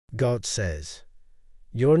God says,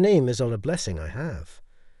 "Your name is on a blessing I have."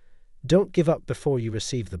 Don't give up before you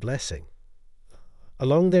receive the blessing.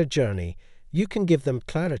 Along their journey, you can give them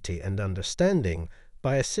clarity and understanding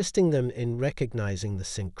by assisting them in recognizing the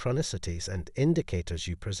synchronicities and indicators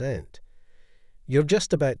you present. You're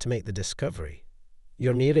just about to make the discovery.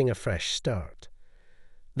 You're nearing a fresh start.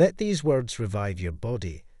 Let these words revive your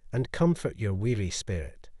body and comfort your weary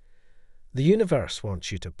spirit. The universe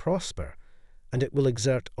wants you to prosper, and it will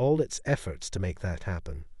exert all its efforts to make that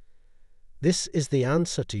happen. This is the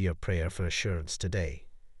answer to your prayer for assurance today.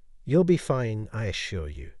 You'll be fine, I assure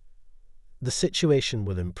you. The situation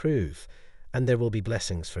will improve, and there will be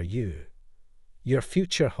blessings for you. Your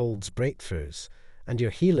future holds breakthroughs, and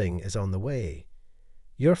your healing is on the way.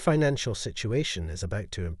 Your financial situation is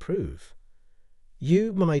about to improve.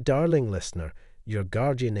 You, my darling listener, your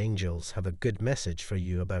guardian angels have a good message for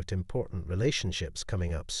you about important relationships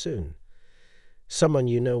coming up soon. Someone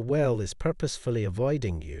you know well is purposefully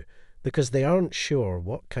avoiding you because they aren't sure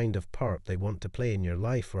what kind of part they want to play in your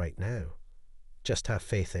life right now. Just have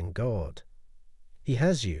faith in God. He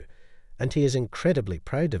has you, and He is incredibly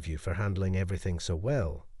proud of you for handling everything so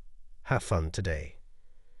well. Have fun today.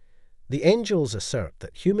 The angels assert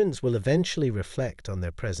that humans will eventually reflect on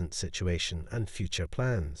their present situation and future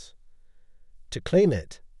plans. To claim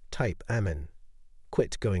it, type Amen.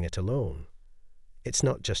 Quit going it alone. It's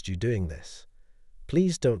not just you doing this.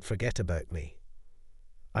 Please don't forget about me.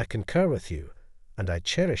 I concur with you, and I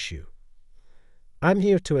cherish you. I'm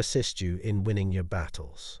here to assist you in winning your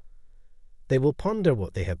battles. They will ponder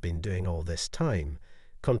what they have been doing all this time,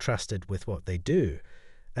 contrasted with what they do,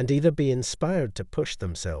 and either be inspired to push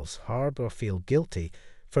themselves hard or feel guilty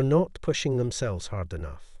for not pushing themselves hard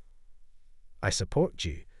enough. I support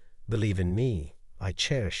you. Believe in me. I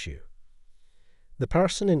cherish you. The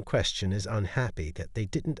person in question is unhappy that they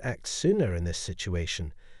didn't act sooner in this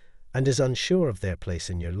situation and is unsure of their place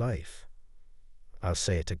in your life. I'll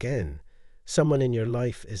say it again. Someone in your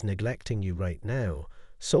life is neglecting you right now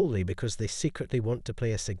solely because they secretly want to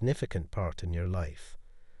play a significant part in your life.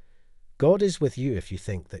 God is with you if you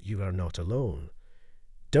think that you are not alone.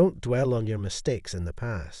 Don't dwell on your mistakes in the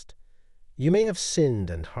past. You may have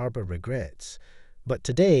sinned and harbor regrets, but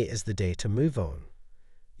today is the day to move on.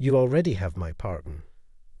 You already have my pardon.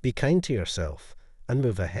 Be kind to yourself and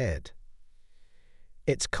move ahead.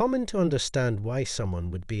 It's common to understand why someone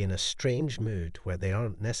would be in a strange mood where they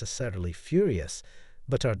aren't necessarily furious,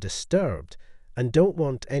 but are disturbed and don't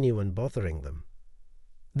want anyone bothering them.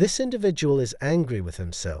 This individual is angry with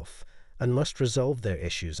himself and must resolve their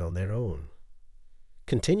issues on their own.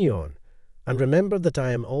 Continue on, and remember that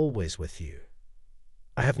I am always with you.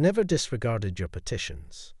 I have never disregarded your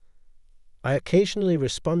petitions. I occasionally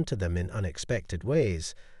respond to them in unexpected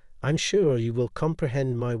ways. I'm sure you will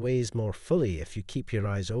comprehend my ways more fully if you keep your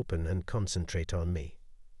eyes open and concentrate on me.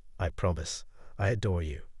 I promise, I adore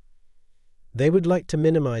you. They would like to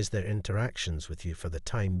minimize their interactions with you for the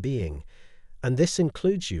time being, and this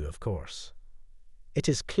includes you, of course. It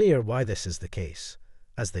is clear why this is the case,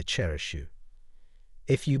 as they cherish you.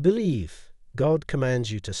 If you believe, God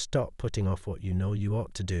commands you to stop putting off what you know you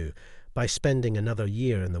ought to do by spending another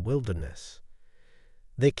year in the wilderness.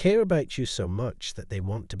 They care about you so much that they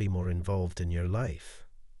want to be more involved in your life.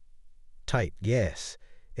 Type yes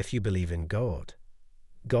if you believe in God.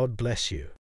 God bless you.